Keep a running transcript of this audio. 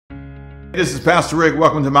This is Pastor Rick.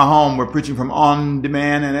 Welcome to my home. We're preaching from on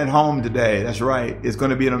demand and at home today. That's right. It's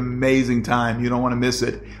going to be an amazing time. You don't want to miss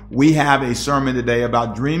it. We have a sermon today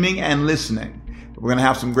about dreaming and listening. We're going to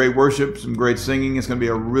have some great worship, some great singing. It's going to be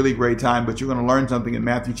a really great time, but you're going to learn something in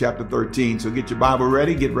Matthew chapter 13. So get your Bible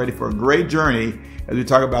ready. Get ready for a great journey as we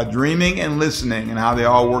talk about dreaming and listening and how they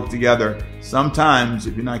all work together. Sometimes,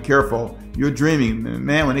 if you're not careful, you're dreaming.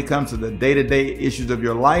 Man, when it comes to the day-to-day issues of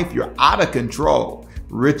your life, you're out of control.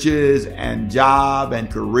 Riches and job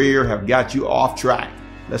and career have got you off track.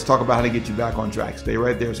 Let's talk about how to get you back on track. Stay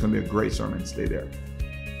right there. It's going to be a great sermon. Stay there.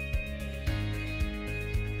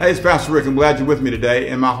 Hey, it's Pastor Rick. I'm glad you're with me today.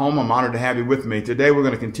 In my home, I'm honored to have you with me. Today, we're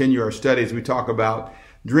going to continue our studies. We talk about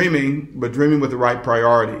dreaming, but dreaming with the right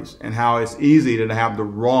priorities and how it's easy to have the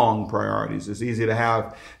wrong priorities. It's easy to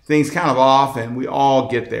have things kind of off, and we all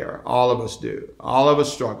get there. All of us do. All of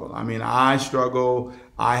us struggle. I mean, I struggle.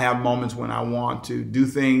 I have moments when I want to do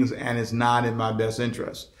things and it's not in my best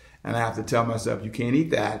interest. And I have to tell myself, you can't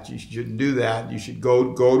eat that. You shouldn't do that. You should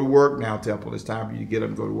go to work now, Temple. It's time for you to get up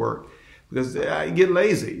and go to work. Because I get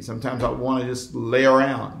lazy. Sometimes I want to just lay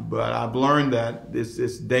around. But I've learned that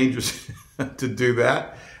it's dangerous to do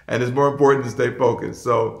that. And it's more important to stay focused.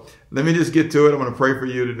 So let me just get to it. I want to pray for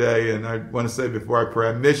you today. And I want to say before I pray,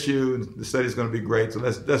 I miss you. And the study's going to be great. So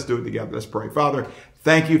let's do it together. Let's pray. Father,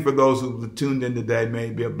 thank you for those who tuned in today. May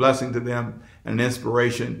it be a blessing to them and an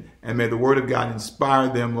inspiration. And may the word of God inspire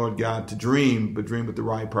them, Lord God, to dream, but dream with the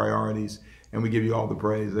right priorities. And we give you all the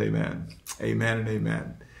praise. Amen. Amen and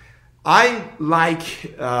amen. I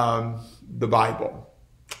like the Bible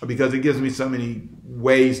because it gives me so many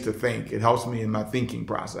ways to think. It helps me in my thinking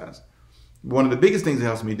process. One of the biggest things it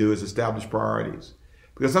helps me do is establish priorities,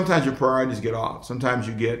 because sometimes your priorities get off. Sometimes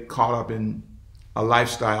you get caught up in a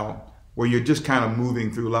lifestyle where you're just kind of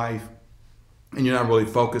moving through life and you're not really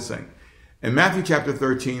focusing. In Matthew chapter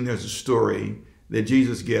 13, there's a story that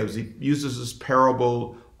Jesus gives. He uses this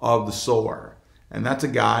parable of the sower. And that's a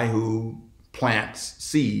guy who plants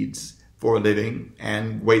seeds for a living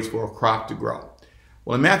and waits for a crop to grow.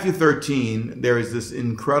 Well, in Matthew 13, there is this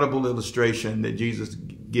incredible illustration that Jesus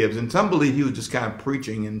gives. And some believe he was just kind of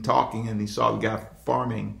preaching and talking, and he saw the guy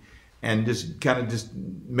farming and just kind of just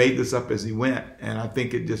made this up as he went. And I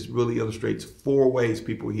think it just really illustrates four ways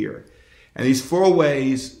people hear. And these four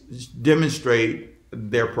ways demonstrate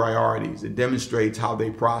their priorities. It demonstrates how they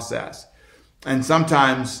process. And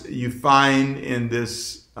sometimes you find in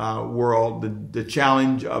this world the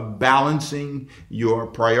challenge of balancing your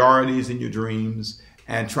priorities and your dreams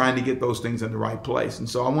and trying to get those things in the right place. And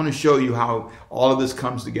so I want to show you how all of this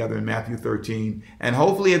comes together in Matthew 13. And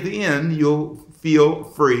hopefully at the end, you'll feel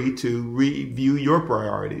free to review your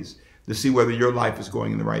priorities to see whether your life is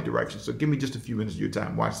going in the right direction. So give me just a few minutes of your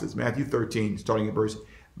time. Watch this. Matthew 13, starting at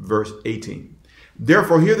verse 18.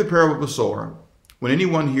 Therefore, hear the parable of the sower. When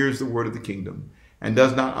anyone hears the word of the kingdom and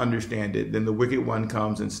does not understand it, then the wicked one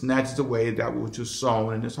comes and snatches away that which was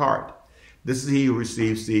sown in his heart. This is he who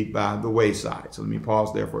receives seed by the wayside. So let me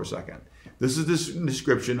pause there for a second. This is this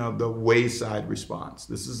description of the wayside response.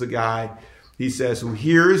 This is the guy, he says, who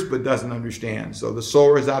hears but doesn't understand. So the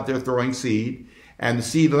sower is out there throwing seed, and the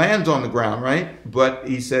seed lands on the ground, right? But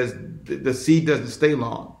he says the seed doesn't stay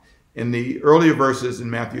long. In the earlier verses in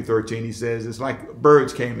Matthew 13, he says it's like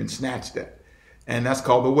birds came and snatched it. And that's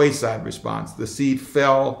called the wayside response. The seed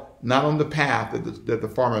fell not on the path that the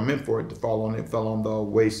farmer meant for it to fall on. It fell on the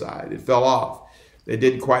wayside. It fell off. It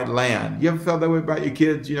didn't quite land. You ever felt that way about your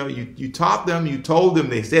kids? You know, you taught them, you told them,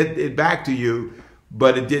 they said it back to you,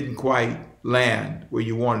 but it didn't quite land where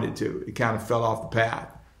you wanted it to. It kind of fell off the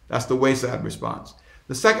path. That's the wayside response.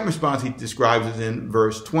 The second response he describes is in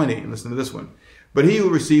verse 20. Listen to this one. But he who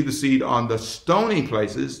received the seed on stony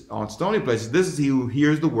places, this is he who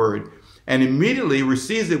hears the word and immediately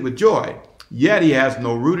receives it with joy. Yet he has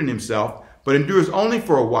no root in himself, but endures only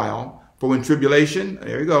for a while. For when tribulation,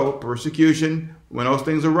 there you go, persecution, when those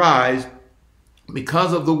things arise,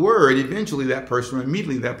 because of the word, immediately that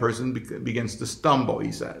person begins to stumble,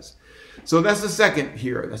 he says. So that's the second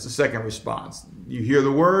here. That's the second response. You hear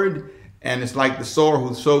the word, and it's like the sower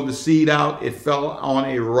who sowed the seed out. It fell on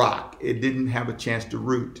a rock. It didn't have a chance to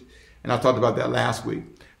root. And I talked about that last week.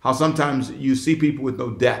 How sometimes you see people with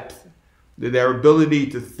no depth. Their ability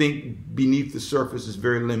to think beneath the surface is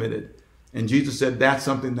very limited. And Jesus said that's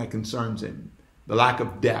something that concerns him, the lack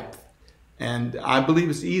of depth. And I believe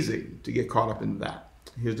it's easy to get caught up in that.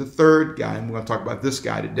 Here's the third guy, and we're going to talk about this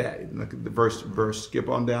guy today. Look at the verse, skip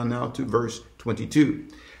on down now to verse 22.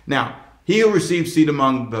 Now, he who receives seed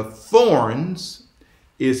among the thorns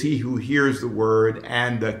is he who hears the word,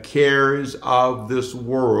 and the cares of this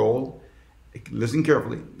world, listen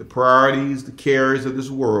carefully, the priorities, the cares of this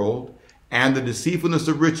world, and the deceitfulness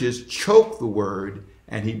of riches choke the word,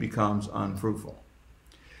 and he becomes unfruitful.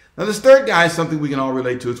 Now, this third guy is something we can all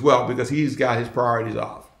relate to as well, because he's got his priorities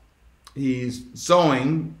off. He's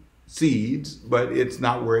sowing seeds, but it's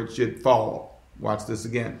not where it should fall. Watch this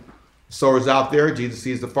again. The sower's out there. Jesus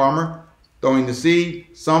sees the farmer throwing the seed.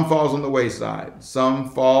 Some falls on the wayside. Some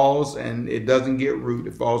falls and it doesn't get root.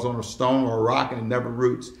 It falls on a stone or a rock and it never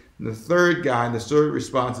roots. And the third guy, and the third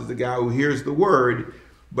response is the guy who hears the word,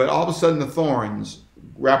 but all of a sudden the thorns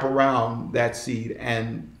wrap around that seed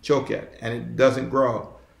and choke it, and it doesn't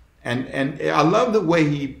grow. And I love the way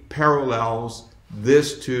he parallels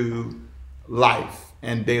this to life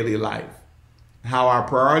and daily life. How our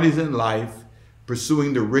priorities in life,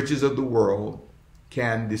 pursuing the riches of the world,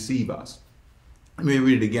 can deceive us. Let me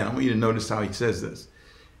read it again. I want you to notice how he says this.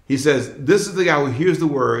 He says, this is the guy who hears the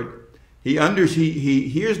word. He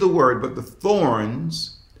hears the word, but the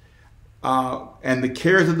thorns and the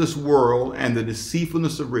cares of this world and the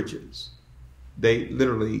deceitfulness of riches, they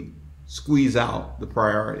literally squeeze out the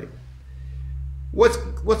priority. What's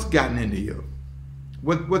gotten into you?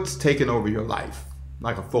 What's taken over your life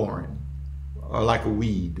like a thorn or like a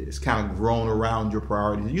weed? It's kind of grown around your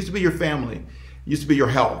priorities. It used to be your family. It used to be your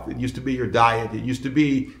health. It used to be your diet. It used to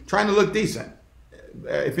be trying to look decent.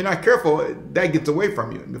 If you're not careful, that gets away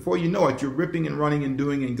from you. And before you know it, you're ripping and running and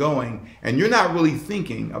doing and going, and you're not really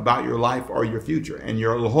thinking about your life or your future. And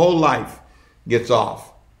your whole life gets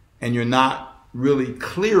off, and you're not really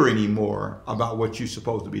clear anymore about what you're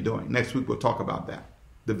supposed to be doing. Next week, we'll talk about that,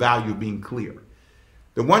 the value of being clear.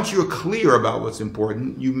 That once you're clear about what's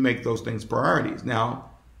important, you make those things priorities.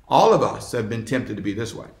 Now, all of us have been tempted to be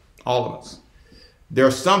this way. All of us.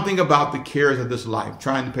 There's something about the cares of this life,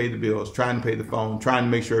 trying to pay the bills, trying to pay the phone, trying to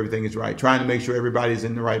make sure everything is right, trying to make sure everybody's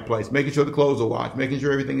in the right place, making sure the clothes are washed, making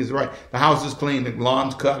sure everything is right, the house is clean, the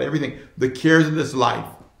lawn's cut, everything. The cares of this life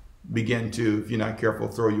begin to, if you're not careful,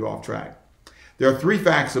 throw you off track. There are three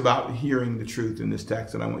facts about hearing the truth in this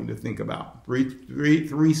text that I want you to think about.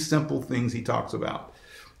 Three simple things he talks about.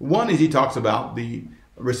 One is he talks about the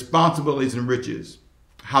responsibilities and riches,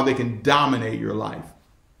 how they can dominate your life.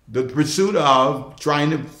 The pursuit of trying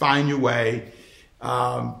to find your way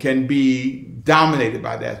can be dominated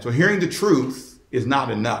by that. So hearing the truth is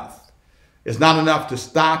not enough. It's not enough to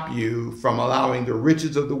stop you from allowing the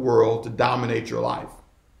riches of the world to dominate your life.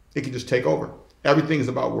 It can just take over. Everything is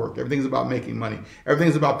about work. Everything's about making money.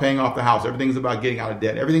 Everything's about paying off the house. Everything's about getting out of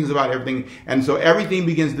debt. Everything's about everything. And so everything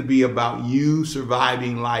begins to be about you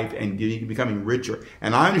surviving life and becoming richer.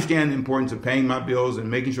 And I understand the importance of paying my bills and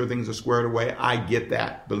making sure things are squared away. I get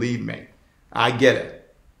that. Believe me. I get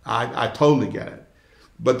it. I totally get it.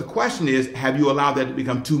 But the question is, have you allowed that to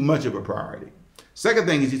become too much of a priority? Second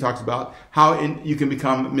thing is he talks about how you can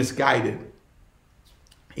become misguided.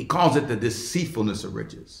 He calls it the deceitfulness of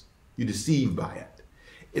riches. You're deceived by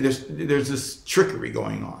it. There's this trickery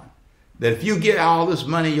going on. That if you get all this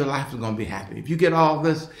money, your life is going to be happy. If you get all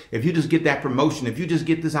this, if you just get that promotion, if you just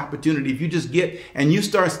get this opportunity, if you just get, and you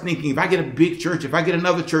start thinking, if I get a big church, if I get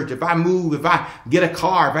another church, if I move, if I get a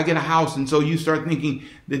car, if I get a house, and so you start thinking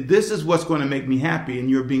that this is what's going to make me happy, and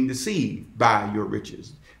you're being deceived by your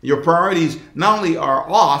riches. Your priorities not only are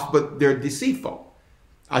off, but they're deceitful.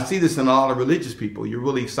 I see this in a lot of religious people. You're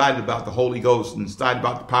really excited about the Holy Ghost and excited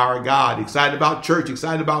about the power of God, excited about church,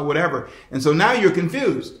 excited about whatever. And so now you're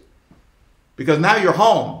confused because now you're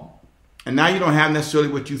home and now you don't have necessarily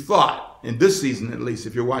what you thought. In this season, at least,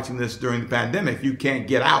 if you're watching this during the pandemic, you can't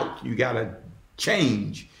get out. You got to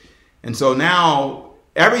change. And so now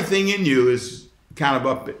everything in you is kind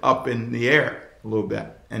of up in the air a little bit.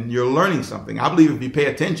 And you're learning something. I believe if you pay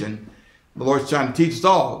attention, the Lord's trying to teach us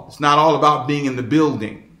all. It's not all about being in the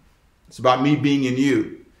building. It's about me being in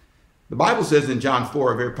you. The Bible says in John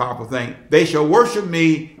 4, a very powerful thing. They shall worship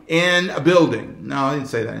me in a building. No, I didn't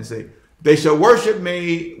say that. I didn't say, they shall worship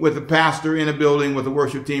me with a pastor in a building, with a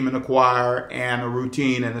worship team and a choir and a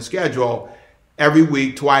routine and a schedule every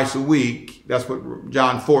week, twice a week. That's what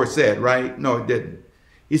John 4 said, right? No, it didn't.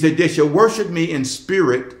 He said, they shall worship me in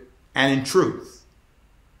spirit and in truth.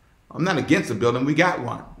 I'm not against a building. We got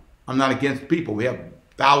one. I'm not against people. We have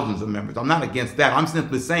thousands of members. I'm not against that. I'm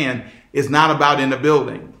simply saying it's not about in the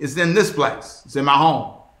building. It's in this place. It's in my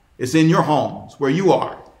home. It's in your home. It's where you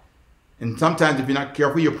are. And sometimes if you're not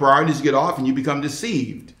careful, your priorities get off and you become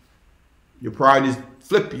deceived. Your priorities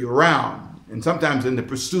flip you around. And sometimes in the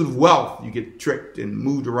pursuit of wealth, you get tricked and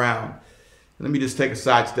moved around. Let me just take a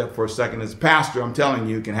sidestep for a second. As a pastor, I'm telling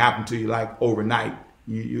you, it can happen to you like overnight.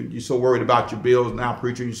 You're so worried about your bills now,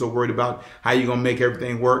 preacher. You're so worried about how you're going to make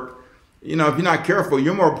everything work. if you're not careful,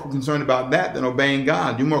 you're more concerned about that than obeying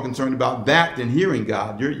God. You're more concerned about that than hearing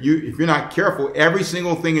God. If you're not careful, every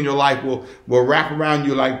single thing in your life will wrap around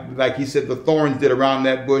you like he said the thorns did around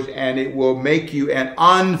that bush, and it will make you an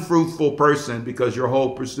unfruitful person because your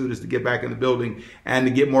whole pursuit is to get back in the building and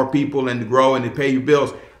to get more people and to grow and to pay your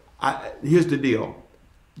bills. Here's the deal.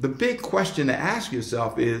 The big question to ask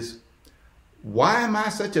yourself is, why am I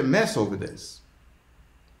such a mess over this?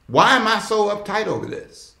 Why am I so uptight over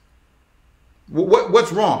this?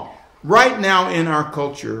 What's wrong? Right now in our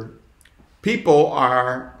culture, people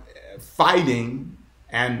are fighting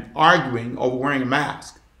and arguing over wearing a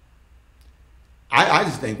mask. I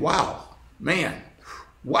just think, wow, man,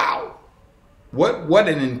 wow. What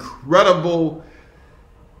an incredible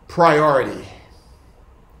priority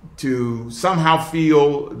to somehow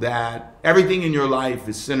feel that everything in your life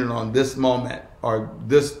is centered on this moment or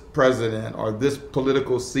this president or this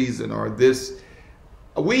political season or this.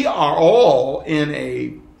 We are all in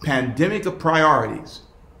a pandemic of priorities.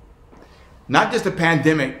 Not just a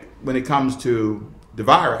pandemic when it comes to the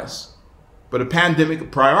virus, but a pandemic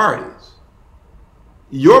of priorities.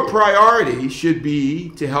 Your priority should be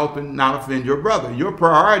to help and not offend your brother. Your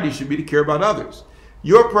priority should be to care about others.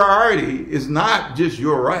 Your priority is not just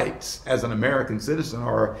your rights as an American citizen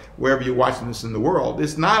or wherever you're watching this in the world.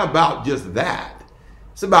 It's not about just that.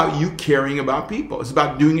 It's about you caring about people. It's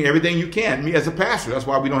about doing everything you can. Me as a pastor, that's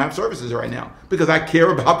why we don't have services right now, because I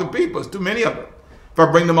care about the people. It's too many of them. If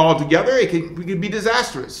I bring them all together, it could be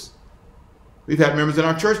disastrous. We've had members in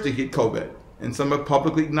our church that get COVID, and some have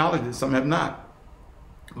publicly acknowledged it, some have not.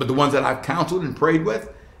 But the ones that I've counseled and prayed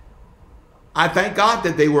with, I thank God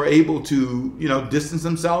that they were able to, distance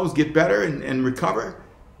themselves, get better, and recover.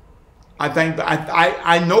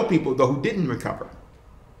 I know people though who didn't recover.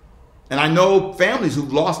 And I know families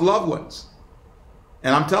who've lost loved ones.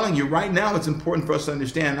 And I'm telling you right now, it's important for us to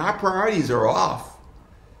understand our priorities are off.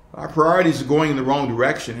 Our priorities are going in the wrong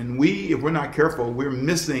direction. And if we're not careful, we're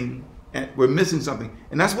missing something.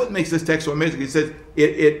 And that's what makes this text so amazing. It says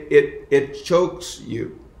it chokes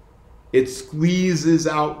you. It squeezes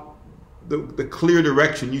out the clear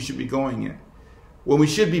direction you should be going in. When we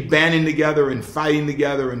should be banding together and fighting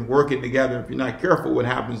together and working together, if you're not careful, what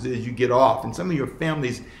happens is you get off. And some of your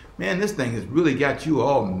families, man, this thing has really got you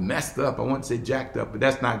all messed up. I won't say jacked up, but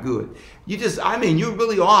that's not good. You're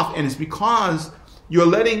really off, and it's because you're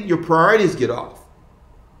letting your priorities get off.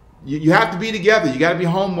 You have to be together. You got to be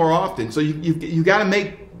home more often. So you got to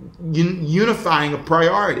make unifying a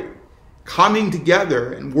priority, coming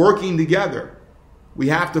together and working together. We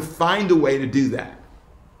have to find a way to do that.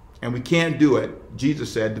 And we can't do it.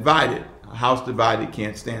 Jesus said, divided. A house divided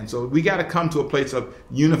can't stand. So we got to come to a place of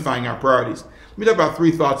unifying our priorities. Let me talk about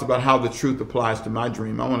 3 thoughts about how the truth applies to my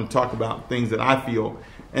dream. I want to talk about things that I feel.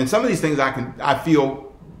 And some of these things I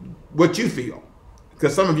feel what you feel.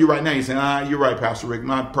 Because some of you right now, you're saying, you're right, Pastor Rick.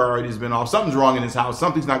 My priority's been off. Something's wrong in this house.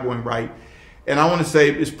 Something's not going right. And I want to say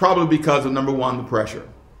it's probably because of, number 1, the pressure.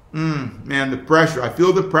 Man, the pressure. I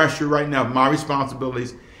feel the pressure right now of my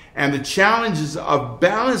responsibilities and the challenges of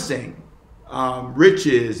balancing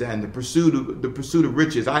riches and the pursuit of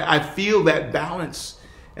riches. I feel that balance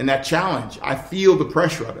and that challenge. I feel the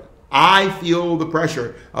pressure of it. I feel the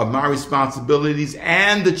pressure of my responsibilities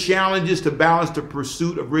and the challenges to balance the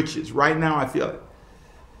pursuit of riches. Right now, I feel it.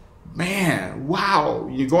 Man, wow.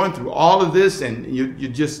 You're going through all of this and you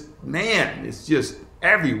just, man, it's just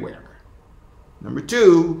everywhere. Number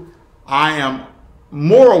 2, I am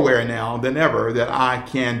more aware now than ever that I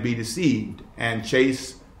can be deceived and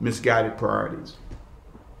chase misguided priorities.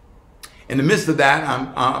 In the midst of that,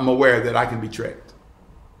 I'm aware that I can be tricked.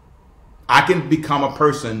 I can become a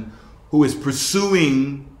person who is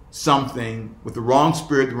pursuing something with the wrong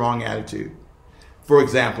spirit, the wrong attitude. For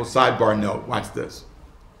example, sidebar note, watch this.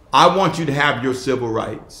 I want you to have your civil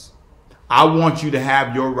rights. I want you to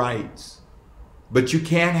have your rights. But you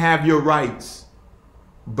can't have your rights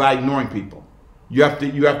by ignoring people. You have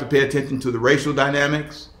to pay attention to the racial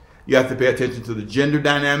dynamics. You have to pay attention to the gender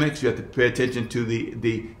dynamics. You have to pay attention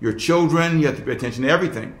to your children. You have to pay attention to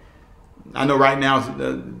everything. I know right now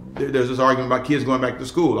there's this argument about kids going back to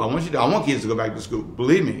school. I want kids to go back to school.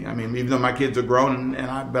 Believe me. I mean, even though my kids are grown,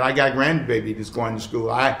 but I got a grandbaby that's going to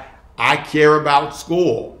school. I care about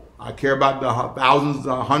school. I care about the thousands,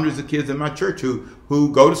 hundreds of kids in my church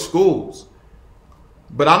who go to schools.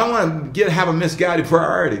 But I don't want to have a misguided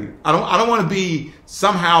priority. I don't want to be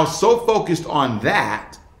somehow so focused on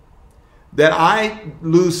that I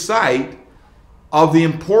lose sight of the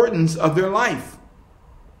importance of their life.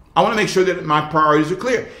 I want to make sure that my priorities are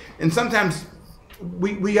clear. And sometimes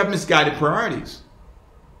we have misguided priorities.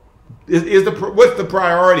 What's the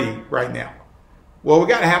priority right now? Well, we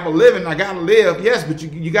got to have a living. I got to live. Yes, but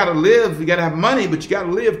you got to live. You got to have money, but you got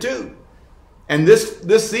to live too. And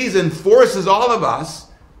this season forces all of us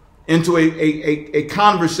into a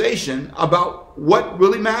conversation about what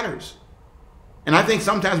really matters. And I think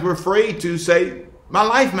sometimes we're afraid to say, my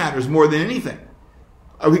life matters more than anything.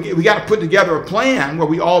 We got to put together a plan where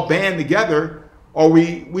we all band together or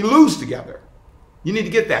we lose together. You need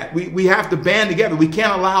to get that. We have to band together. We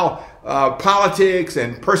can't allow politics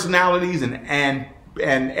and personalities and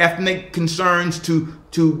ethnic concerns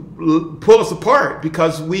to pull us apart,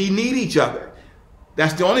 because we need each other.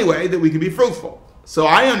 That's the only way that we can be fruitful. So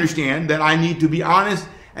I understand that I need to be honest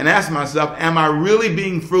and ask myself, am I really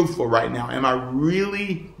being fruitful right now? Am I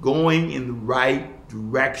really going in the right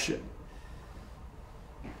direction?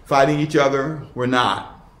 Fighting each other, we're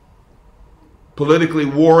not. Politically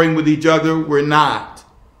warring with each other, we're not.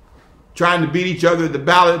 Trying to beat each other at the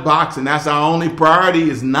ballot box, and that's our only priority,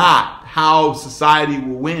 is not how society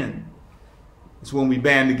will win. It's when we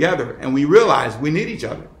band together and we realize we need each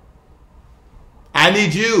other. I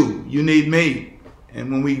need you, you need me.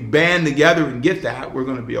 And when we band together and get that, we're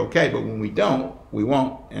going to be okay. But when we don't, we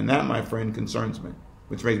won't. And that, my friend, concerns me,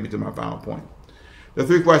 which brings me to my final point. The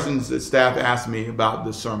 3 questions that staff asked me about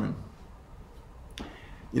this sermon.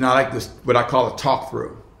 I like this, what I call a talk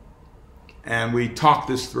through. And we talked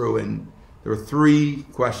this through, and there were 3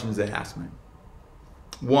 questions they asked me.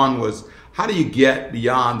 One was, how do you get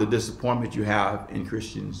beyond the disappointment you have in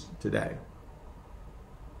Christians today?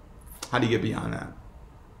 How do you get beyond that?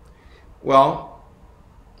 Well,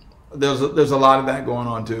 there's a lot of that going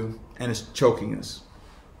on too, and it's choking us.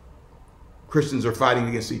 Christians are fighting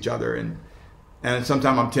against each other, and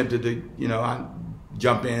sometimes I'm tempted to, I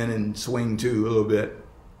jump in and swing too a little bit.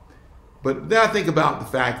 But then I think about the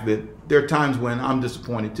fact that there are times when I'm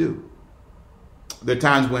disappointed too. There are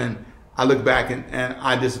times when I look back and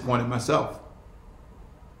I disappointed myself.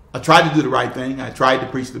 I tried to do the right thing. I tried to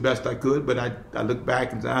preach the best I could, but I look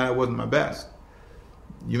back and say, that wasn't my best.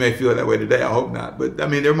 You may feel that way today. I hope not. But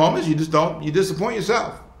there are moments you disappoint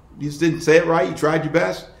yourself. You just didn't say it right. You tried your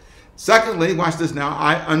best. Secondly, watch this now.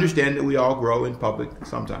 I understand that we all grow in public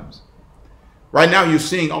sometimes. Right now, you're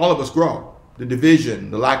seeing all of us grow. The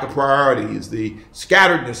division, the lack of priorities, the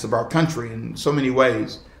scatteredness of our country in so many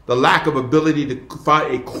ways, the lack of ability to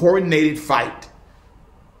fight a coordinated fight.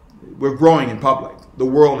 We're growing in public. The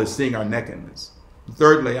world is seeing our nakedness.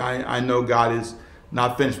 Thirdly, I know God is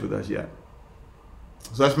not finished with us yet.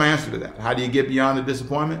 So that's my answer to that. How do you get beyond the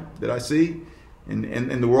disappointment that I see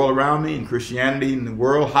in the world around me, in Christianity, in the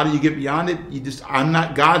world? How do you get beyond it?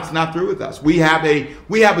 God's not through with us. We have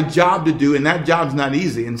a job to do, and that job's not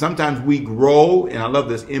easy. And sometimes we grow, and I love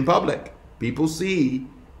this, in public. People see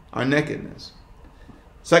our nakedness.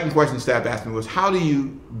 Second question staff asked me was, how do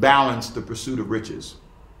you balance the pursuit of riches?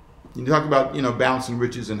 You talk about, balancing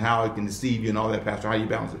riches and how it can deceive you and all that, Pastor. How do you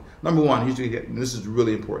balance it? Number one, and this is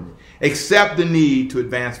really important. Accept the need to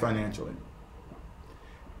advance financially.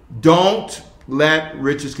 Don't let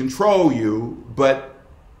riches control you, but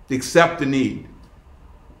accept the need.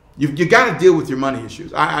 You got to deal with your money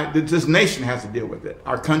issues. This nation has to deal with it.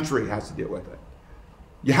 Our country has to deal with it.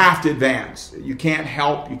 You have to advance. You can't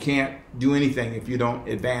help. You can't do anything if you don't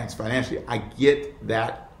advance financially. I get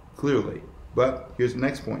that clearly. But here's the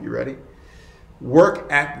next point. You ready?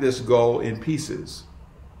 Work at this goal in pieces.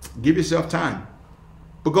 Give yourself time.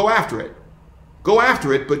 But go after it. Go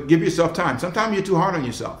after it, but give yourself time. Sometimes you're too hard on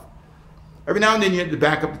yourself. Every now and then you have to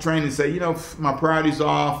back up the train and say, my priority's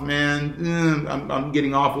off, man. I'm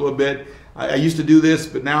getting off a little bit. I used to do this,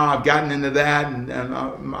 but now I've gotten into that, and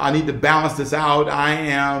I need to balance this out. I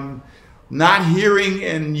am not hearing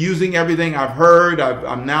and using everything I've heard.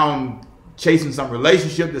 I'm chasing some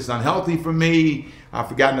relationship that's unhealthy for me. I've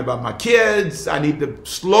forgotten about my kids. I need to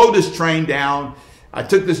slow this train down. I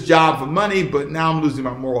took this job for money, but now I'm losing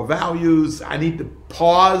my moral values. I need to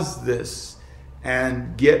pause this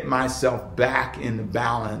and get myself back into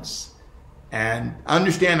balance and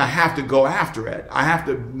understand I have to go after it. I have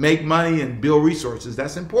to make money and build resources.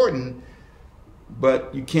 That's important,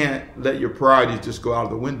 but you can't let your priorities just go out of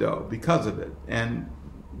the window because of it. And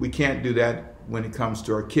we can't do that when it comes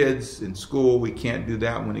to our kids in school. We can't do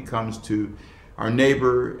that when it comes to our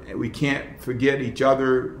neighbor. We can't forget each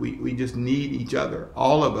other. We just need each other.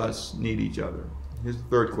 All of us need each other. Here's the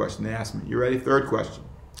third question they asked me. You ready? Third question.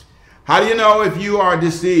 How do you know if you are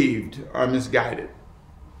deceived or misguided?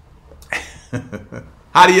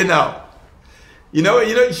 How do you know? You know what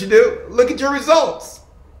you should do? Look at your results.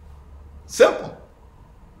 Simple.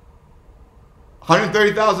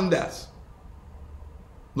 130,000 deaths.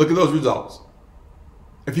 Look at those results.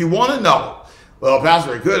 If you want to know, well,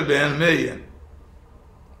 Pastor, it could have been 1 million.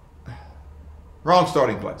 Wrong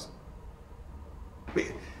starting place.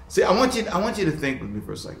 See, I want you to think with me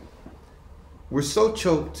for a second. We're so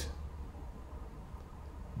choked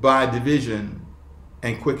by division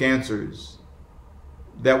and quick answers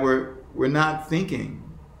that we're not thinking.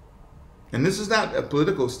 And this is not a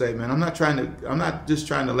political statement. I'm not just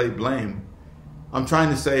trying to lay blame. I'm trying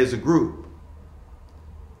to say as a group,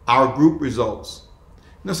 our group results.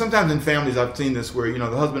 You know, sometimes in families I've seen this where, you know,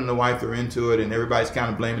 the husband and the wife are into it and everybody's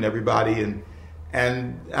kind of blaming everybody, and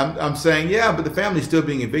I'm saying, yeah, but the family's still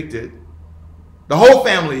being evicted. The whole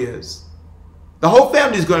family is. The whole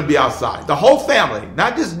family is going to be outside. The whole family,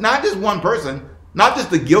 not just one person, not just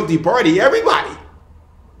the guilty party, everybody.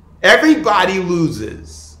 Everybody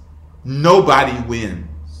loses. Nobody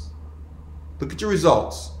wins. Look at your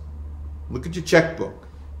results. Look at your checkbook.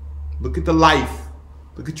 Look at the life.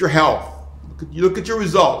 Look at your health. Look at your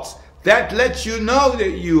results. That lets you know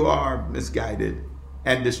that you are misguided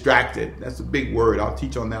and distracted. That's a big word. I'll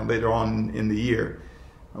teach on that later on in the year.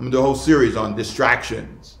 I'm going to do a whole series on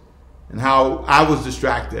distractions and how I was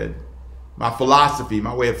distracted. My philosophy,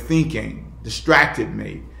 my way of thinking distracted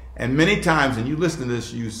me. And many times, and you listen to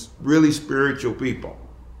this, you really spiritual people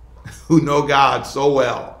who know God so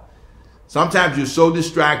well, sometimes you're so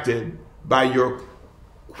distracted by your,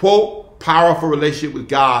 quote, powerful relationship with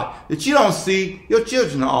God that you don't see your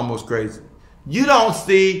children are almost crazy. You don't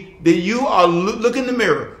see that you are, look in the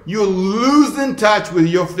mirror, you're losing touch with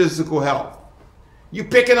your physical health. You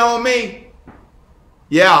picking on me?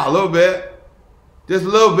 Yeah, a little bit. Just a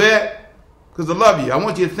little bit. Because I love you. I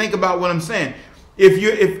want you to think about what I'm saying.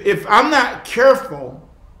 If I'm not careful,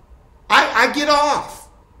 I get off.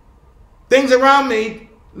 Things around me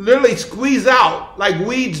literally squeeze out like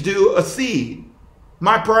weeds do a seed.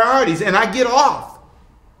 My priorities, and I get off.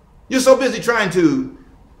 You're so busy trying to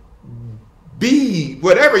be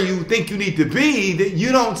whatever you think you need to be that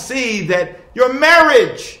you don't see that your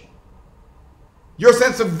marriage, your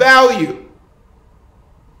sense of value.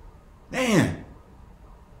 Man,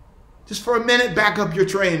 just for a minute, back up your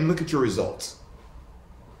train and look at your results.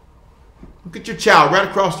 Look at your child right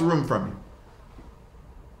across the room from you.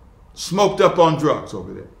 Smoked up on drugs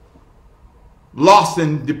over there. Lost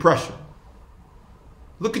in depression.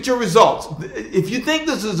 Look at your results. If you think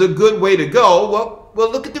this is a good way to go,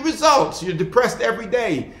 well, look at the results. You're depressed every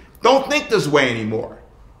day. Don't think this way anymore.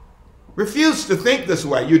 Refuse to think this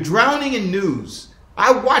way. You're drowning in news.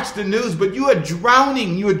 I watch the news, but you are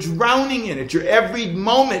drowning. You are drowning in it. You're every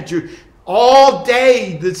moment. You're all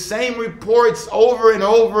day the same reports over and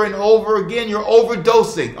over and over again. You're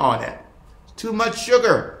overdosing on it. Too much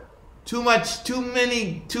sugar. Too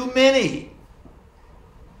many.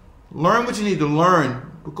 Learn what you need to learn.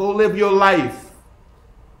 But go live your life.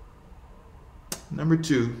 Number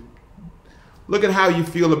 2, look at how you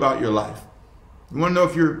feel about your life. You want to know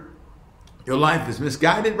if your life is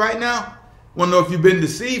misguided right now? Want to know if you've been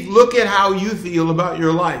deceived? Look at how you feel about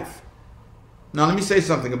your life. Now, let me say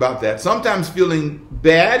something about that. Sometimes feeling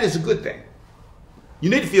bad is a good thing.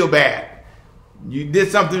 You need to feel bad. You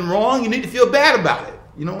did something wrong, you need to feel bad about it.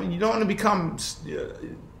 You know, you don't want to become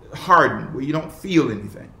hardened where you don't feel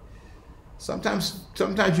anything. Sometimes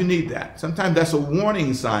you need that. Sometimes that's a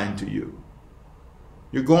warning sign to you.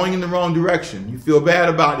 You're going in the wrong direction. You feel bad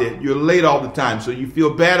about it. You're late all the time, so you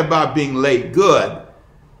feel bad about being late. Good.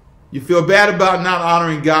 You feel bad about not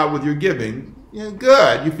honoring God with your giving. Yeah,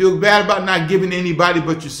 good. You feel bad about not giving to anybody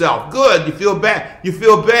but yourself. Good. You feel bad. You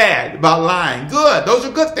feel bad about lying. Good. Those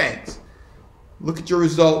are good things. Look at your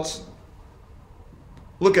results.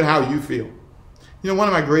 Look at how you feel. You know, one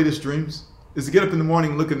of my greatest dreams is to get up in the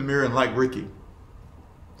morning, look in the mirror, and like Ricky.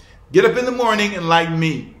 Get up in the morning and like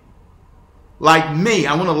me. Like me.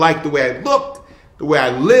 I want to like the way I look, the way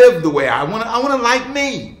I live, the way I want to like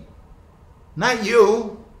me. Not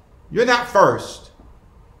you. You're not first.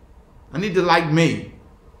 I need to like me.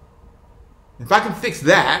 If I can fix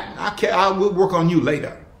that, I will work on you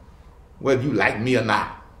later. Whether you like me or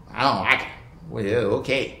not. I don't like it. Well,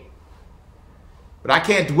 okay. But I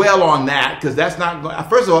can't dwell on that because that's not going.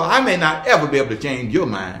 First of all, I may not ever be able to change your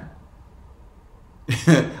mind.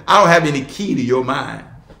 I don't have any key to your mind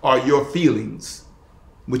or your feelings,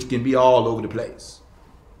 which can be all over the place.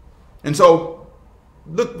 And so,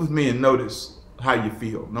 look with me and notice how you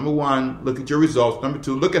feel. Number 1, look at your results. Number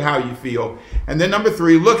 2, look at how you feel. And then number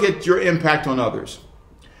 3, look at your impact on others.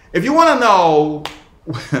 If you want to know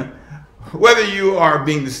whether you are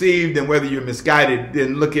being deceived and whether you're misguided,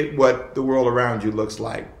 then look at what the world around you looks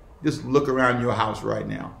like. Just look around your house right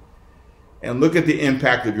now and look at the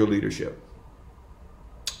impact of your leadership.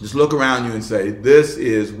 Just look around you and say, this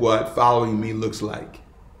is what following me looks like.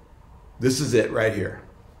 This is it right here.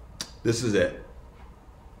 This is it.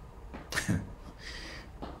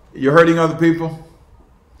 You're hurting other people?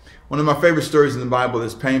 One of my favorite stories in the Bible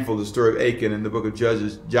that's painful, the story of Achan in the book of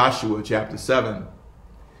Judges, Joshua chapter 7.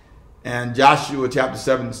 And Joshua chapter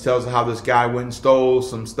 7 tells how this guy went and stole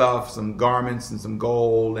some stuff, some garments and some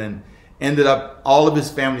gold, and ended up, all of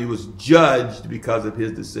his family was judged because of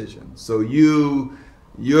his decision. So you're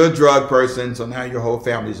a drug person, so now your whole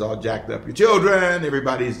family's all jacked up. Your children,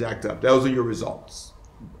 everybody's jacked up. Those are your results.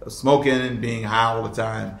 Smoking and being high all the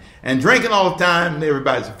time and drinking all the time, and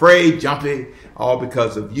everybody's afraid, jumpy, all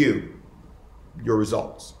because of you, your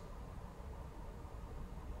results,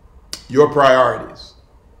 your priorities,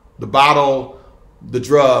 the bottle, the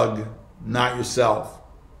drug, not yourself.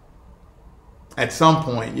 At some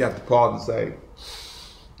point, you have to pause and say,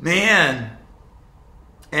 man,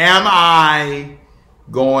 am I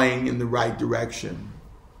going in the right direction?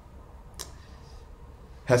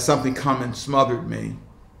 Has something come and smothered me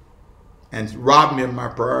and robbed me of my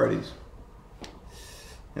priorities?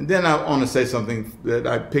 And then I want to say something that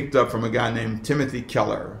I picked up from a guy named Timothy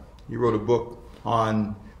Keller. He wrote a book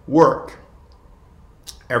on work.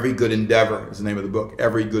 Every Good Endeavor is the name of the book.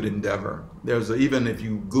 Every Good Endeavor. Even if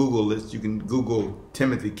you Google this, you can Google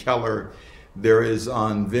Timothy Keller. There is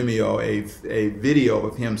on Vimeo a video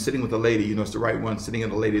of him sitting with a lady. It's the right one, sitting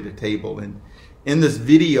at a lady at a table. And in this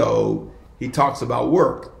video, he talks about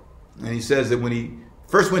work. And he says that when he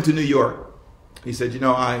first went to New York, he said,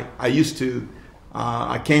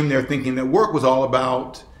 I came there thinking that work was all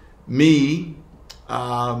about me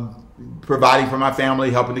providing for my family,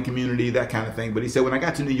 helping the community, that kind of thing. But he said, when I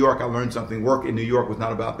got to New York, I learned something. Work in New York was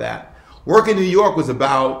not about that. Work in New York was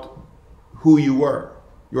about who you were.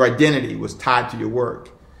 Your identity was tied to your work.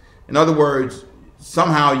 In other words,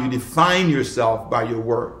 somehow you define yourself by your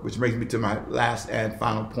work, which brings me to my last and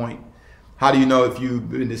final point. How do you know if you've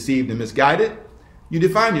been deceived and misguided? You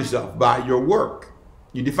define yourself by your work.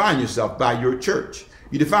 You define yourself by your church.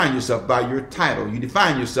 You define yourself by your title. You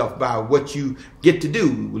define yourself by what you get to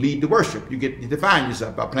do, lead the worship. You define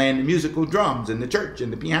yourself by playing the musical drums in the church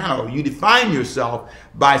and the piano. You define yourself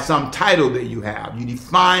by some title that you have. You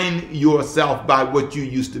define yourself by what you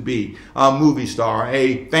used to be, a movie star,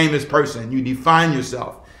 a famous person. You define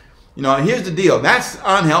yourself. Here's the deal. That's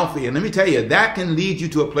unhealthy. And let me tell you, that can lead you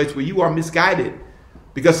to a place where you are misguided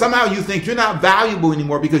because somehow you think you're not valuable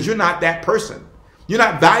anymore because you're not that person. You're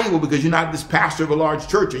not valuable because you're not this pastor of a large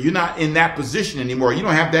church, or you're not in that position anymore. You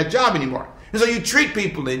don't have that job anymore. And so you treat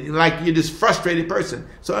people like you're this frustrated person.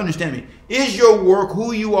 So understand me. Is your work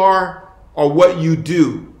who you are or what you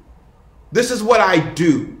do? This is what I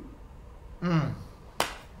do.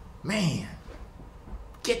 Man,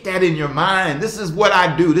 get that in your mind. This is what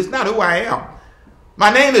I do. This is not who I am.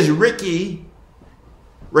 My name is Ricky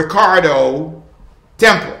Ricardo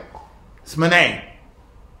Temple. It's my name.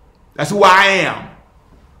 That's who I am.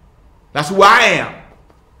 That's who I am.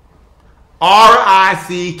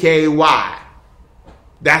 R-I-C-K-Y.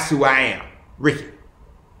 That's who I am. Ricky.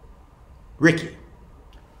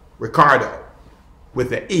 Ricardo.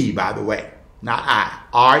 With an E, by the way. Not I.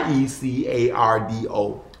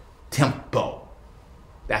 R-E-C-A-R-D-O. Temple.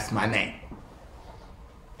 That's my name.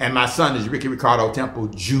 And my son is Ricky Ricardo Temple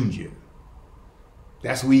Jr.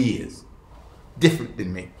 That's who he is. Different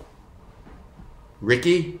than me.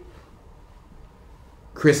 Ricky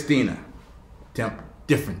Christina Temple,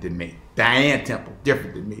 different than me. Diane Temple,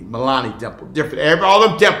 different than me. Milani Temple, different. All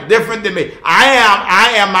of them Temple, different than me.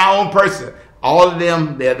 I am my own person. All of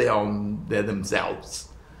them, they're themselves.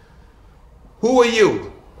 Who are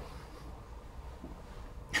you?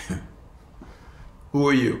 Who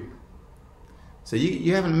are you? So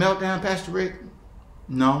you having a meltdown, Pastor Rick?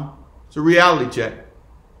 No. It's a reality check.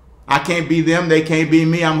 I can't be them. They can't be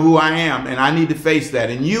me. I'm who I am. And I need to face that.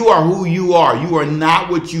 And you are who you are. You are not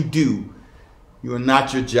what you do. You are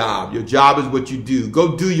not your job. Your job is what you do.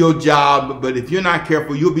 Go do your job. But if you're not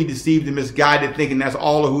careful, you'll be deceived and misguided, thinking that's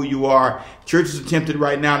all of who you are. Churches are tempted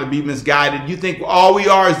right now to be misguided. You think all we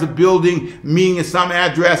are is the building, meaning in some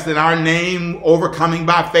address, and our name, overcoming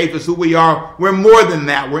by faith, is who we are. We're more than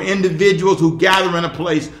that. We're individuals who gather in a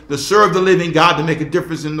place to serve the living God, to make a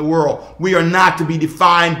difference in the world. We are not to be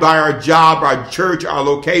defined by our job, our church, our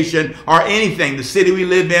location, or anything. The city we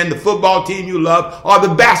live in, the football team you love, or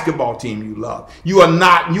the basketball team you love. You are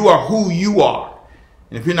not. You are who you are.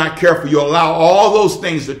 And if you're not careful, you'll allow all those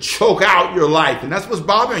things to choke out your life. And that's what's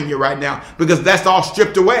bothering you right now, because that's all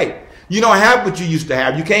stripped away. You don't have what you used to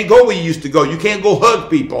have. You can't go where you used to go. You can't go hug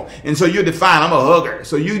people. And so you're defined. I'm a hugger.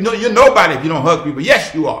 So you're nobody if you don't hug people.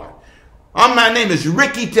 Yes, you are. My name is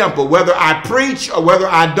Ricky Temple. Whether I preach or whether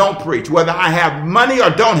I don't preach, whether I have money or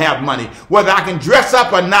don't have money, whether I can dress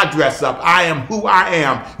up or not dress up, I am who I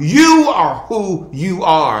am. You are who you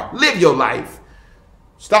are. Live your life.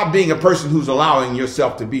 Stop being a person who's allowing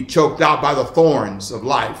yourself to be choked out by the thorns of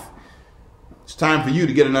life. It's time for you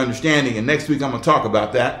to get an understanding, and next week I'm going to talk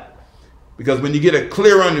about that. Because when you get a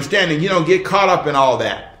clear understanding, you don't get caught up in all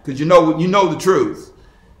that, because you know the truth.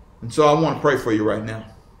 And so I want to pray for you right now,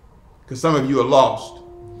 because some of you are lost.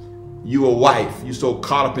 You a wife, you so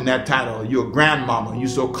caught up in that title. You a grandmama, you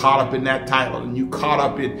so caught up in that title, and you caught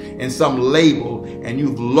up in some label, and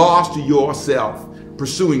you've lost yourself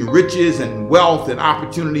pursuing riches and wealth and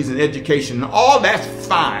opportunities and education. And all that's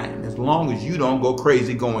fine as long as you don't go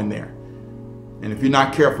crazy going there. And if you're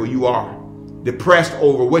not careful, you are depressed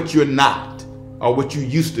over what you're not or what you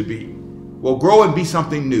used to be. Well, grow and be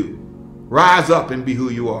something new. Rise up and be who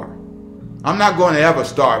you are. I'm not going to ever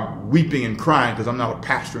start weeping and crying because I'm not a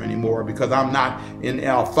pastor anymore, because I'm not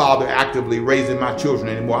a father actively raising my children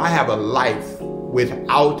anymore. I have a life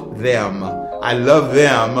without them. I love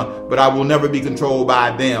them, but I will never be controlled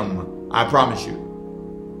by them. I promise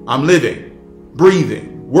you. I'm living,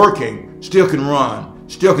 breathing, working, still can run,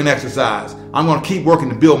 still can exercise. I'm going to keep working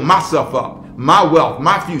to build myself up, my wealth,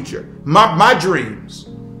 my future, my dreams,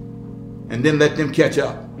 and then let them catch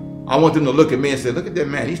up. I want them to look at me and say, look at that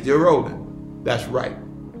man, he's still rolling. That's right.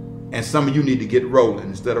 And some of you need to get rolling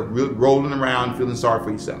instead of rolling around feeling sorry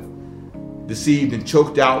for yourself. Deceived and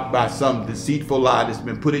choked out by some deceitful lie that's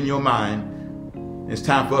been put in your mind. It's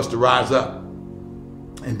time for us to rise up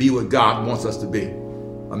and be what God wants us to be.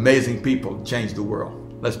 Amazing people to change the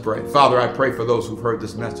world. Let's pray. Father, I pray for those who've heard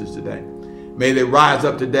this message today. May they rise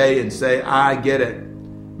up today and say, I get it.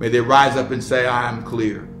 May they rise up and say, I am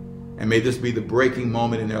clear. And may this be the breaking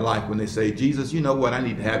moment in their life when they say, Jesus, you know what? I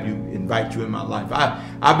need to have you, invite you in my life.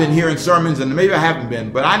 I've been hearing sermons, and maybe I haven't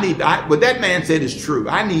been, but what that man said is true.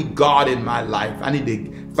 I need God in my life. I need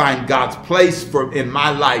to find God's place in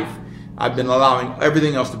my life. I've been allowing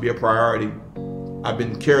everything else to be a priority. I've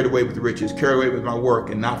been carried away with riches, carried away with my work,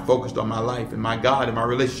 and not focused on my life and my God and my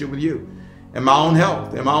relationship with you and my own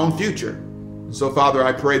health and my own future. And so, Father,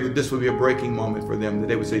 I pray that this would be a breaking moment for them, that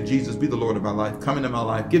they would say, Jesus, be the Lord of my life. Come into my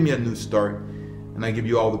life. Give me a new start. And I give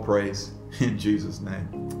you all the praise. In Jesus'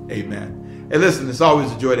 name, amen. Hey, listen, it's always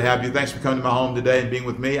a joy to have you. Thanks for coming to my home today and being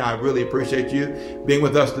with me. I really appreciate you being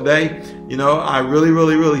with us today. You know, I really,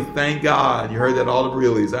 really, really thank God. You heard that, all the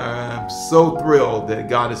reallys. I'm so thrilled that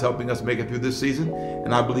God is helping us make it through this season,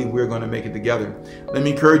 and I believe we're going to make it together. Let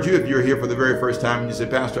me encourage you, if you're here for the very first time and you say,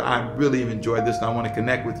 Pastor, I really enjoyed this and I want to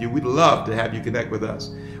connect with you, we'd love to have you connect with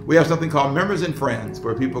us. We have something called Members and Friends,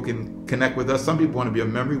 where people can connect with us. Some people want to be a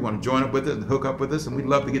member, want to join up with us and hook up with us, and we'd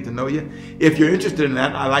love to get to know you. If you're interested in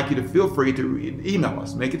that, I'd like you to feel free to email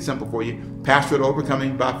us. Make it simple for you.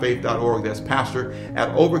 pastor@overcomingbyfaith.org. That's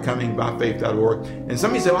pastor@overcomingbyfaith.org. And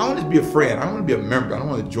somebody said, well, I want to be a friend. I don't want to be a member. I don't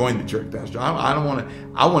want to join the church, Pastor. I want to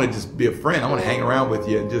just be a friend. I want to hang around with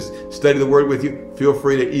you and just study the word with you. Feel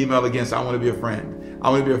free to email again. So I want to be a friend. I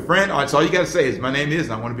want to be a friend. That's all you got to say is, my name is,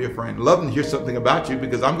 and I want to be a friend. Love to hear something about you,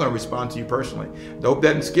 because I'm going to respond to you personally. I hope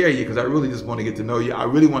that doesn't scare you, because I really just want to get to know you. I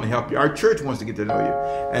really want to help you. Our church wants to get to know you.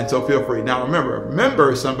 And so feel free. Now remember, a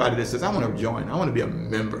member is somebody that says, I want to join. I want to be a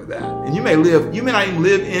member of that. And you may not even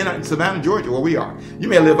live in Savannah, Georgia, where we are. You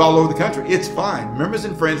may live all over the country. It's fine. Members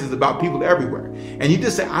and Friends is about people everywhere. And you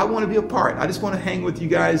just say, I want to be a part. I just want to hang with you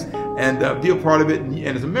guys and be a part of it. And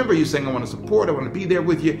as a member, you're saying, I want to support. I want to be there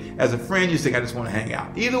with you. As a friend, you're saying, I just want to hang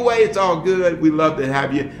out. Either way, it's all good. We love to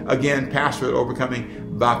have you. Again,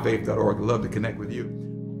 pastor@overcomingbyfaith.org. Love to connect with you.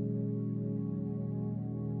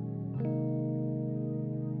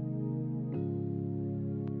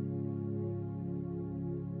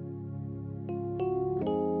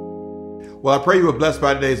 Well, I pray you were blessed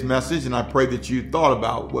by today's message, and I pray that you thought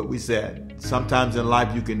about what we said. Sometimes in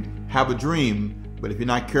life you can have a dream, but if you're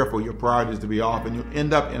not careful, your priority is to be off, and you'll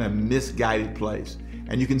end up in a misguided place.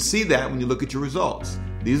 And you can see that when you look at your results.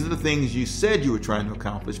 These are the things you said you were trying to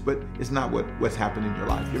accomplish, but it's not what's happened in your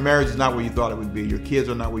life. Your marriage is not where you thought it would be. Your kids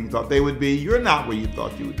are not where you thought they would be. You're not where you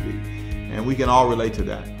thought you would be. And we can all relate to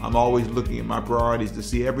that. I'm always looking at my priorities to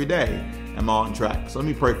see every day, am I on track? So let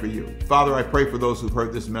me pray for you. Father, I pray for those who've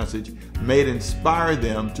heard this message. May it inspire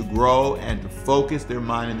them to grow and to focus their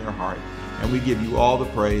mind and their heart. And we give you all the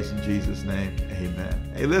praise in Jesus' name.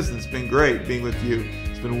 Amen. Hey, listen, it's been great being with you.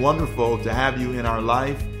 It's been wonderful to have you in our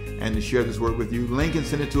life and to share this word with you. Link and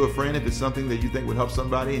send it to a friend if it's something that you think would help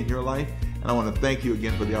somebody in your life. And I want to thank you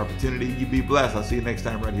again for the opportunity. You be blessed. I'll see you next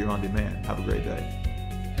time right here on demand. Have a great day.